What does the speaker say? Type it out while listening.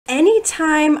Any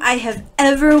time I have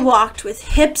ever walked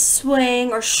with hips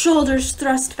swaying or shoulders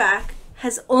thrust back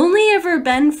has only ever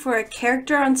been for a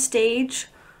character on stage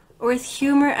or with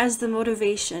humor as the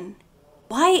motivation.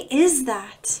 Why is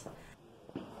that?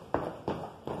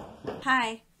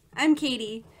 Hi, I'm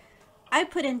Katie. I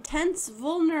put intense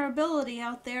vulnerability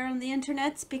out there on the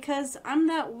internets because I'm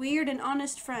that weird and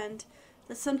honest friend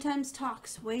that sometimes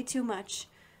talks way too much.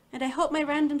 And I hope my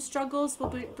random struggles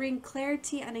will bring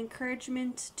clarity and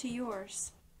encouragement to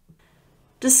yours.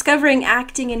 Discovering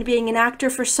acting and being an actor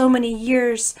for so many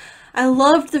years, I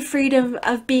loved the freedom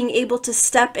of being able to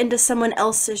step into someone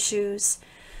else's shoes,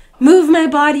 move my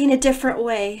body in a different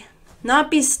way, not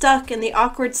be stuck in the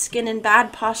awkward skin and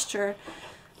bad posture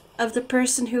of the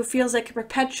person who feels like a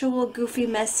perpetual goofy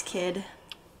mess kid.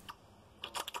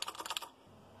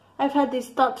 I've had these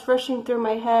thoughts rushing through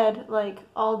my head like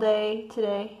all day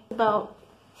today about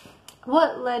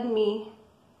what led me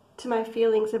to my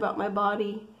feelings about my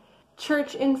body.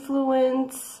 Church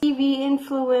influence, TV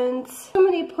influence, so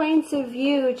many points of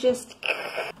view just...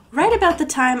 Right about the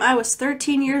time I was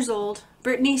 13 years old,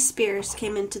 Britney Spears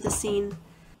came into the scene.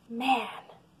 Man,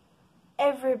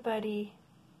 everybody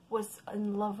was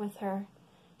in love with her.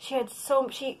 She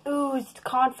oozed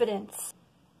confidence.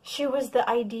 She was the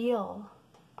ideal.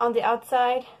 On the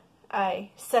outside, I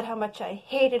said how much I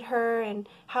hated her and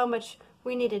how much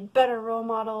we needed better role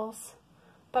models.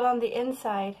 But on the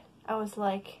inside, I was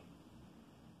like,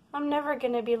 I'm never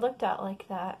going to be looked at like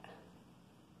that.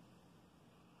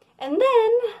 And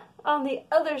then, on the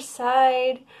other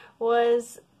side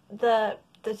was the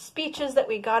speeches that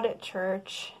we got at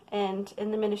church and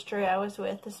in the ministry I was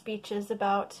with, the speeches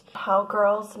about how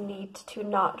girls need to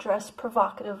not dress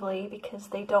provocatively because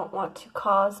they don't want to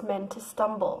cause men to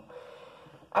stumble.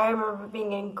 I remember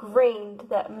being ingrained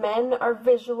that men are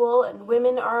visual and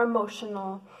women are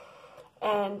emotional,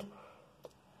 and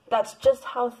that's just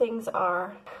how things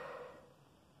are.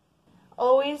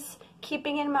 Always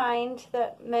keeping in mind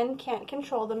that men can't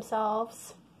control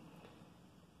themselves.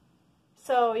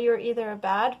 So you're either a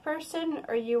bad person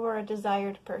or you are a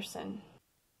desired person.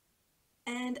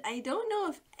 And I don't know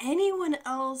if anyone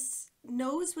else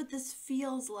knows what this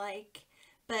feels like,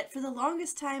 but for the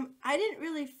longest time, I didn't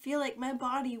really feel like my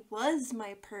body was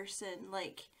my person.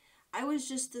 Like, I was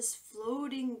just this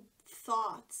floating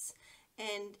thoughts,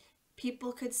 and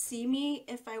people could see me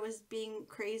if I was being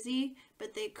crazy,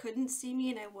 but they couldn't see me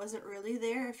and I wasn't really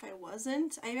there if I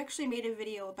wasn't. I actually made a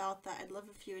video about that. I'd love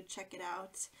if you would check it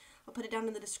out. I'll put it down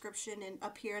in the description and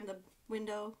up here in the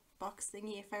window box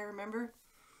thingy if I remember.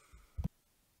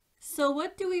 So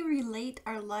what do we relate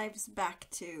our lives back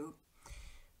to?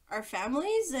 Our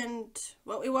families and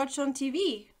what we watch on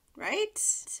TV, right?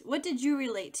 What did you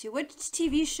relate to? Which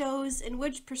TV shows and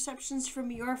which perceptions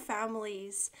from your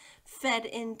families fed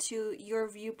into your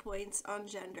viewpoints on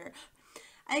gender?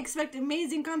 I expect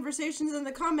amazing conversations in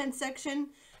the comments section.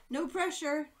 No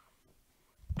pressure.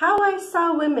 How I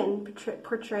saw women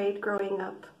portrayed growing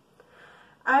up.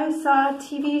 I saw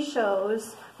TV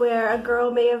shows where a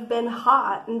girl may have been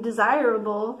hot and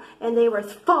desirable and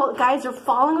guys are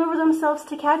falling over themselves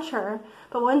to catch her,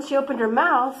 but once she opened her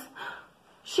mouth,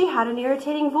 she had an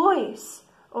irritating voice,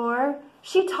 or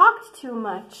she talked too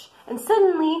much, and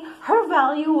suddenly her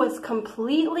value was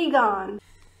completely gone.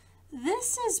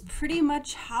 This is pretty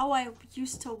much how I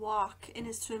used to walk in a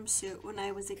swimsuit when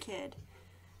I was a kid.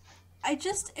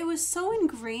 It was so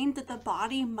ingrained that the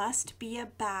body must be a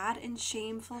bad and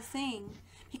shameful thing,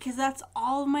 because that's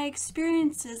all my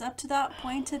experiences up to that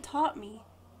point had taught me.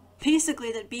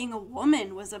 Basically, that being a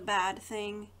woman was a bad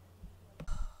thing.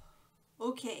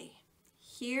 Okay,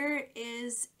 here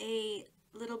is a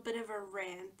little bit of a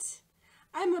rant.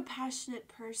 I'm a passionate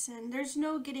person. There's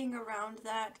no getting around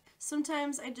that.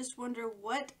 Sometimes I just wonder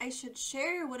what I should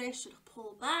share, what I should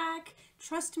pull back.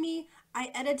 Trust me,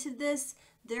 I edited this.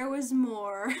 There was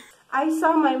more. I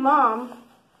saw my mom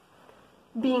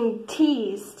being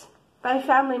teased by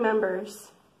family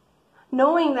members,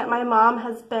 knowing that my mom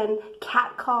has been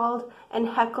catcalled and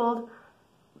heckled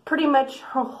pretty much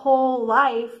her whole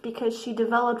life because she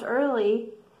developed early.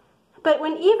 But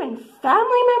when even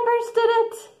family members did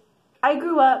it, I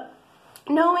grew up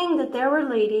knowing that there were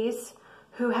ladies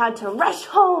who had to rush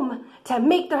home to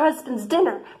make their husband's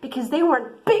dinner because they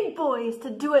weren't big boys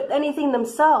to do anything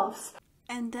themselves.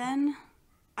 And then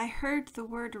I heard the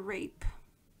word rape.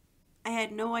 I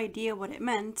had no idea what it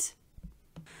meant.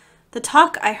 The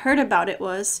talk I heard about it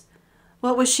was,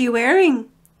 what was she wearing?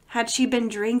 Had she been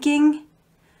drinking?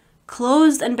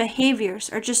 Clothes and behaviors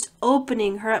are just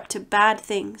opening her up to bad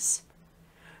things.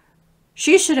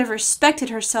 She should have respected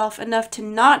herself enough to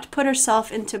not put herself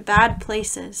into bad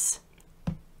places.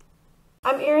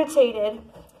 I'm irritated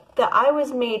that I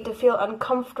was made to feel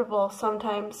uncomfortable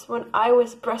sometimes when I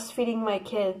was breastfeeding my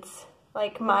kids.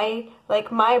 Like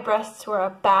my breasts were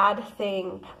a bad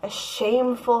thing, a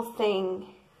shameful thing.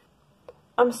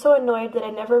 I'm so annoyed that I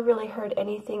never really heard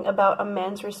anything about a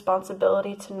man's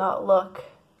responsibility to not look.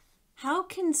 How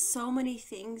can so many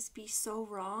things be so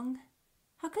wrong?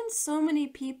 How can so many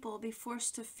people be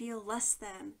forced to feel less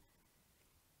than?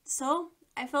 So,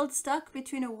 I felt stuck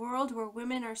between a world where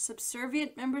women are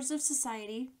subservient members of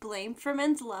society, blamed for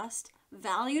men's lust,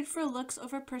 valued for looks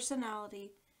over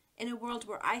personality, in a world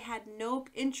where I had no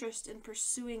interest in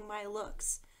pursuing my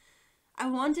looks. I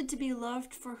wanted to be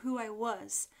loved for who I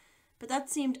was, but that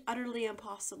seemed utterly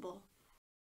impossible.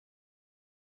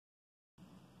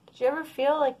 Did you ever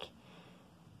feel like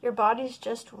your body's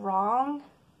just wrong?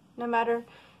 No matter,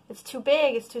 it's too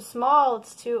big, it's too small,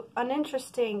 it's too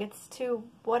uninteresting, it's too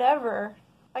whatever.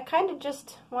 I kind of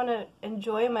just want to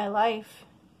enjoy my life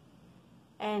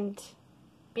and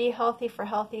be healthy for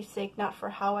healthy's sake, not for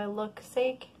how I look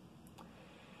sake.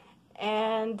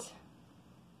 And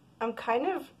I'm kind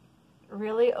of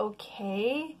really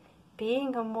okay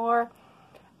being a more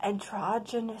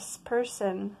androgynous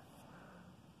person.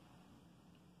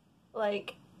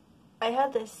 Like, I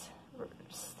had this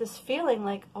feeling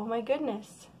like, oh my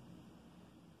goodness,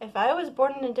 if I was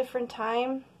born in a different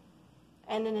time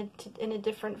and in a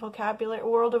different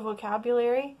world of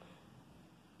vocabulary,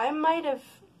 I might have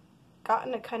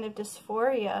gotten a kind of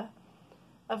dysphoria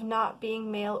of not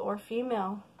being male or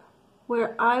female,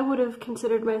 where I would have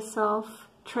considered myself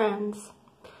trans.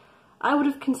 I would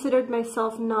have considered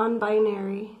myself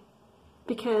non-binary,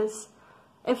 because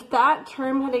if that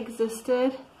term had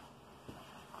existed,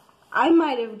 I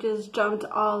might have just jumped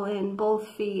all in, both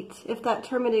feet, if that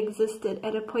term had existed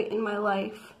at a point in my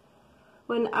life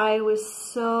when I was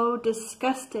so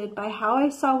disgusted by how I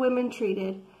saw women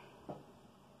treated,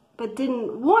 but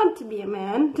didn't want to be a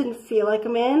man, didn't feel like a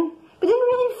man, but didn't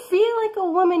really feel like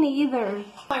a woman either.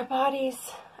 Our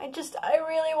bodies, I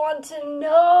really want to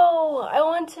know. I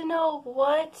want to know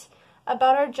what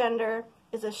about our gender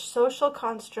is a social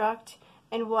construct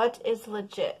and what is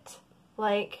legit.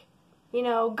 Like, you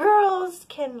know, girls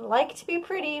can like to be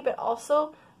pretty, but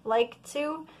also like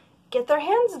to get their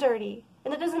hands dirty.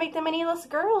 And that doesn't make them any less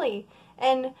girly.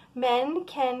 And men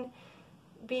can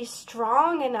be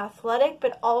strong and athletic,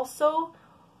 but also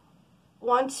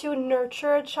want to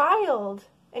nurture a child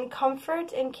and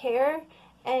comfort and care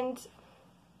and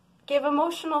give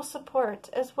emotional support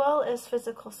as well as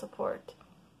physical support.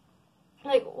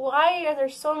 Like, why are there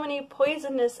so many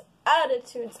poisonous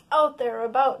attitudes out there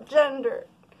about gender?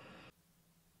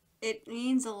 It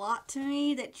means a lot to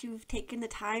me that you've taken the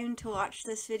time to watch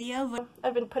this video.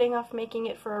 I've been putting off making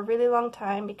it for a really long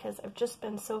time because I've just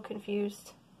been so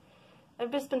confused.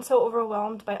 I've just been so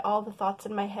overwhelmed by all the thoughts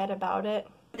in my head about it.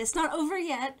 But it's not over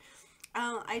yet.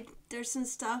 There's some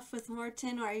stuff with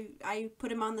Morton where I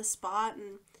put him on the spot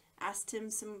and asked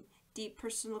him some deep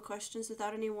personal questions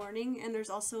without any warning, and there's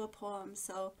also a poem,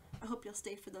 so I hope you'll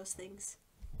stay for those things.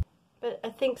 But I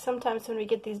think sometimes when we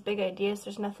get these big ideas,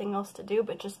 there's nothing else to do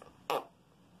but just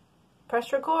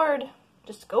press record.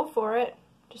 Just go for it.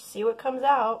 Just see what comes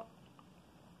out.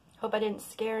 Hope I didn't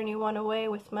scare anyone away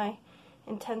with my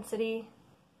intensity.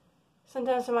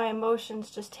 Sometimes my emotions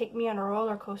just take me on a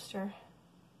roller coaster.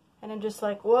 And I'm just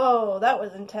like, whoa, that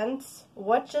was intense.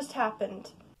 What just happened?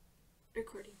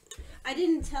 Recording. I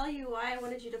didn't tell you why I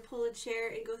wanted you to pull a chair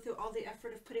and go through all the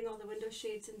effort of putting all the window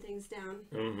shades and things down.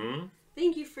 Mm-hmm.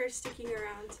 Thank you for sticking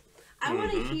around. I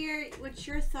want to hear what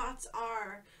your thoughts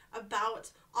are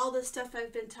about all the stuff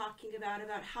I've been talking about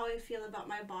how I feel about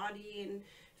my body and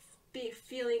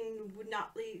feeling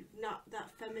not that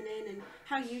feminine, and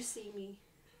how you see me.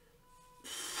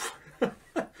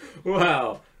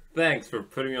 Wow, thanks for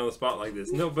putting me on the spot like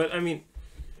this. No, but I mean,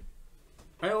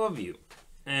 I love you,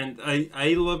 and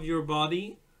I love your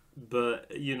body,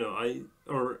 but you know, I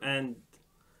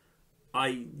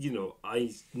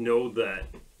know that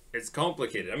it's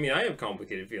complicated. I mean, I have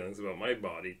complicated feelings about my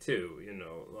body too. You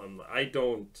know, I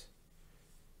don't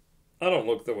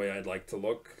look the way I'd like to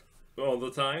look all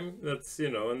the time. That's, you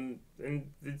know, and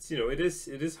it's, you know, it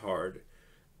is hard.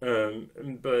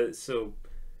 But so,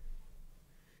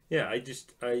 yeah,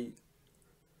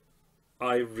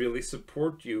 I really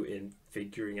support you in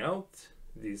figuring out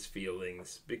these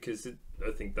feelings, because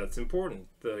I think that's important.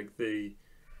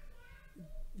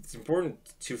 It's important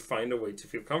to find a way to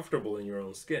feel comfortable in your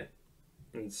own skin.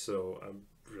 And so I'm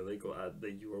really glad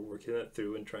that you are working that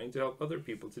through and trying to help other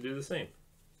people to do the same.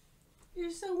 You're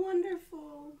so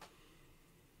wonderful.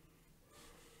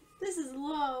 This is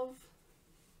love.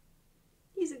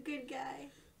 He's a good guy.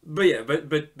 But yeah,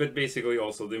 but basically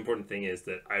also the important thing is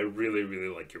that I really,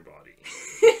 really like your body.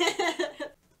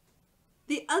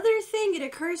 The other thing it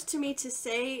occurs to me to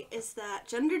say is that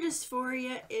gender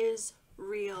dysphoria is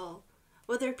real.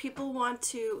 Whether people want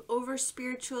to over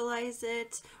spiritualize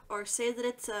it or say that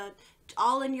it's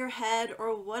all in your head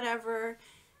or whatever,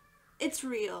 it's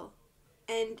real.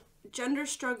 And gender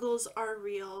struggles are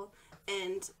real,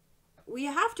 and we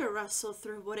have to wrestle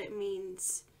through what it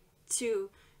means to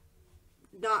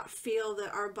not feel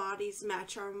that our bodies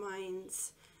match our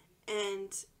minds.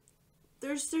 And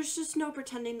there's just no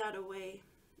pretending that away.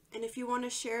 And if you want to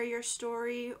share your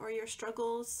story or your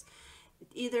struggles,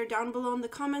 either down below in the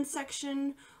comments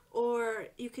section, or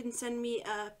you can send me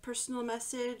a personal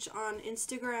message on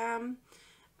Instagram.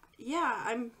 Yeah,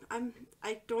 I'm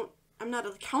not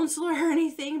a counselor or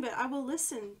anything, but I will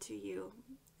listen to you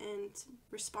and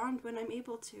respond when I'm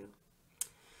able to.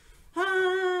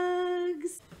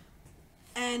 Hugs!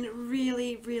 And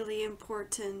really, really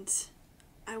important,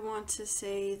 I want to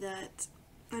say that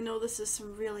I know this is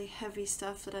some really heavy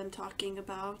stuff that I'm talking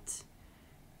about,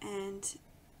 and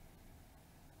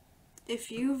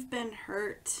if you've been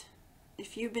hurt,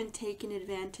 if you've been taken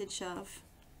advantage of,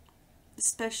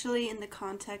 especially in the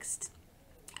context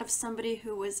of somebody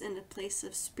who was in a place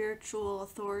of spiritual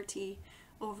authority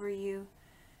over you,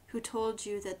 who told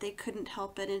you that they couldn't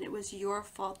help it and it was your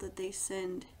fault that they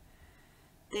sinned,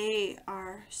 they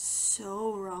are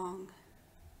so wrong.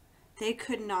 They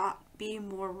could not be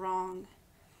more wrong.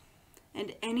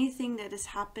 And anything that has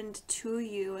happened to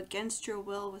you against your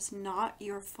will was not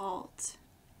your fault.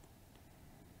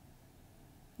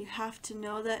 You have to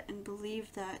know that and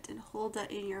believe that and hold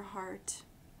that in your heart.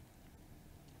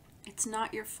 It's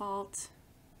not your fault.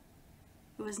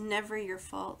 It was never your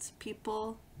fault.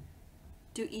 People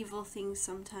do evil things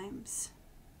sometimes.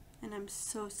 And I'm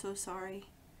so, so sorry.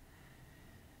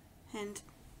 And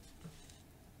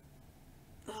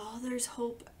there's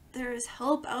hope. There is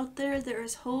help out there. There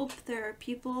is hope. There are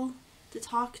people to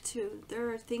talk to. There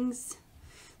are things.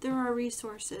 There are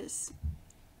resources.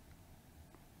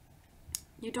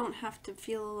 You don't have to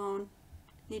feel alone.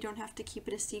 You don't have to keep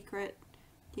it a secret.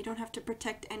 You don't have to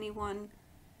protect anyone.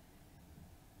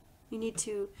 You need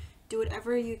to do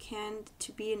whatever you can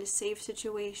to be in a safe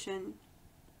situation.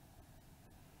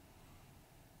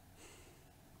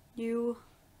 You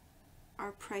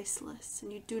are priceless,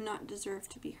 and you do not deserve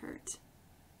to be hurt.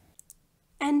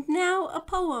 And now a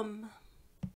poem.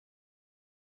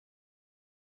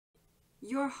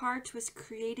 Your heart was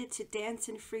created to dance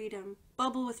in freedom,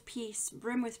 bubble with peace,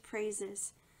 brim with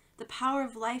praises. The power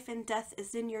of life and death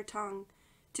is in your tongue,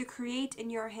 to create in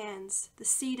your hands, the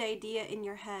seed idea in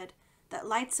your head that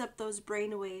lights up those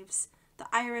brain waves, the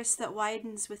iris that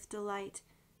widens with delight,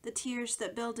 the tears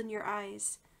that build in your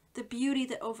eyes, the beauty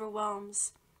that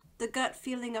overwhelms, the gut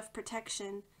feeling of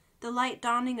protection, the light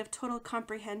dawning of total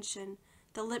comprehension,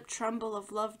 the lip tremble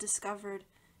of love discovered.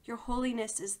 Your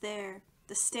holiness is there,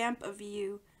 the stamp of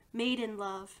you, made in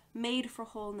love, made for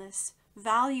wholeness,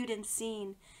 valued and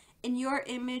seen. In your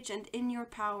image and in your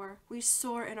power, we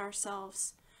soar in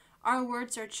ourselves. Our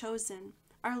words are chosen,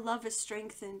 our love is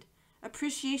strengthened,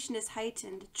 appreciation is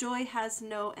heightened, joy has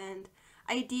no end.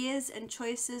 Ideas and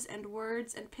choices and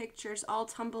words and pictures all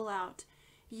tumble out.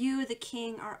 You, the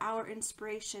King, are our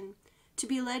inspiration. To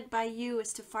be led by you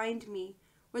is to find me,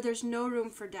 where there's no room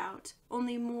for doubt,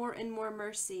 only more and more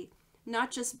mercy,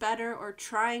 not just better or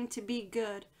trying to be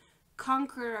good.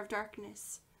 Conqueror of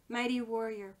darkness, mighty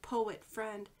warrior, poet,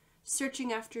 friend,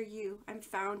 searching after you, I'm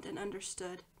found and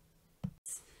understood.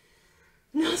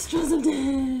 Nostrils of death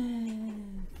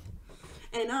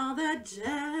and all that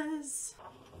jazz.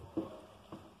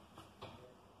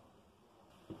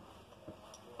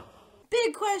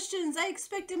 Big questions. I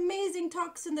expect amazing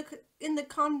talks in the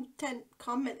content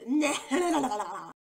comment.